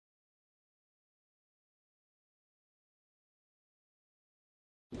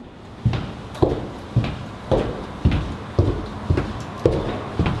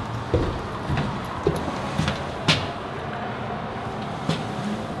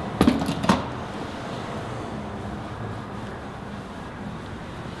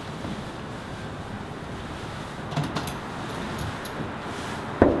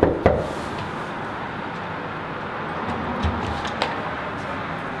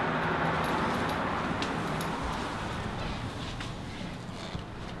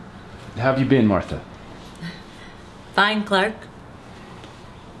have you been, Martha? Fine, Clark.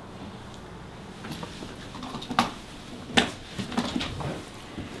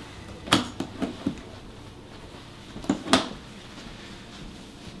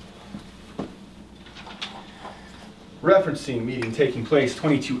 Referencing meeting taking place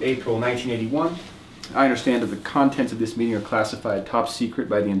 22 April 1981. I understand that the contents of this meeting are classified top secret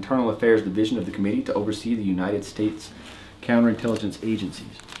by the Internal Affairs Division of the Committee to oversee the United States counterintelligence agencies.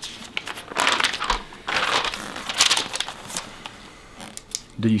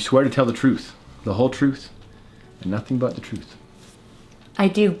 Do you swear to tell the truth, the whole truth, and nothing but the truth? I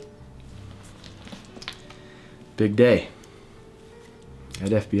do. Big day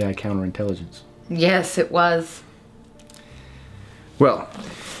at FBI counterintelligence. Yes, it was. Well,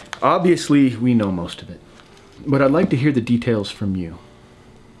 obviously we know most of it, but I'd like to hear the details from you.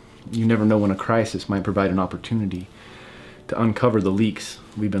 You never know when a crisis might provide an opportunity to uncover the leaks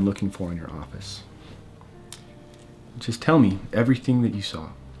we've been looking for in your office. Just tell me everything that you saw.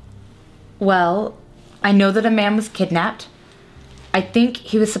 Well, I know that a man was kidnapped. I think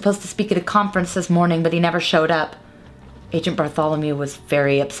he was supposed to speak at a conference this morning, but he never showed up. Agent Bartholomew was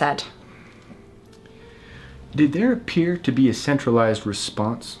very upset. Did there appear to be a centralized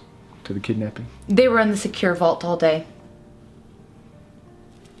response to the kidnapping? They were in the secure vault all day.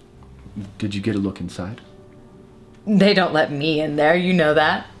 Did you get a look inside? They don't let me in there, you know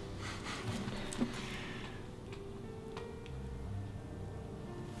that.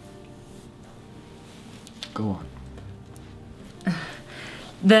 Go on.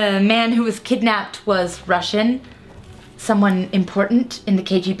 The man who was kidnapped was Russian. Someone important in the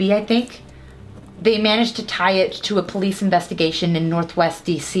KGB, I think. They managed to tie it to a police investigation in Northwest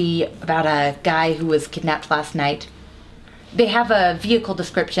DC about a guy who was kidnapped last night. They have a vehicle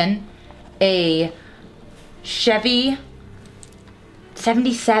description, a Chevy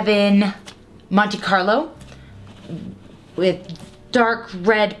 77 Monte Carlo with dark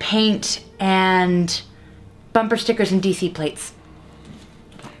red paint and bumper stickers and DC plates.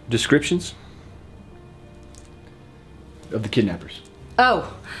 Descriptions of the kidnappers?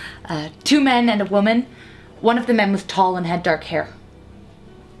 Oh, 2 men and a woman. One of the men was tall and had dark hair.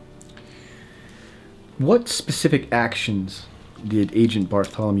 What specific actions did Agent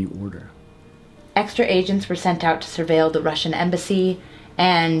Bartholomew order? Extra agents were sent out to surveil the Russian embassy,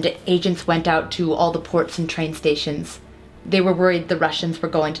 and agents went out to all the ports and train stations. They were worried the Russians were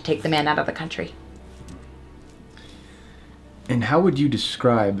going to take the man out of the country. And how would you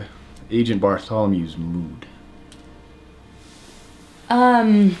describe Agent Bartholomew's mood?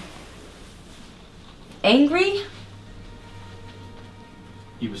 Angry?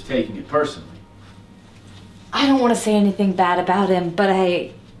 He was taking it personally. I don't want to say anything bad about him, but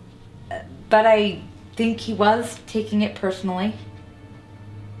I think he was taking it personally.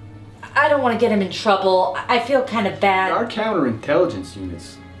 I don't want to get him in trouble. I feel kind of bad. Our counterintelligence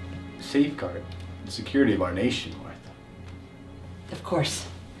units safeguard the security of our nation, Martha. Of course.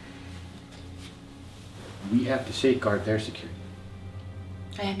 We have to safeguard their security.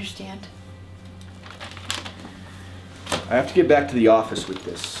 I understand. I have to get back to the office with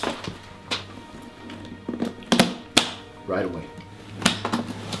this right away.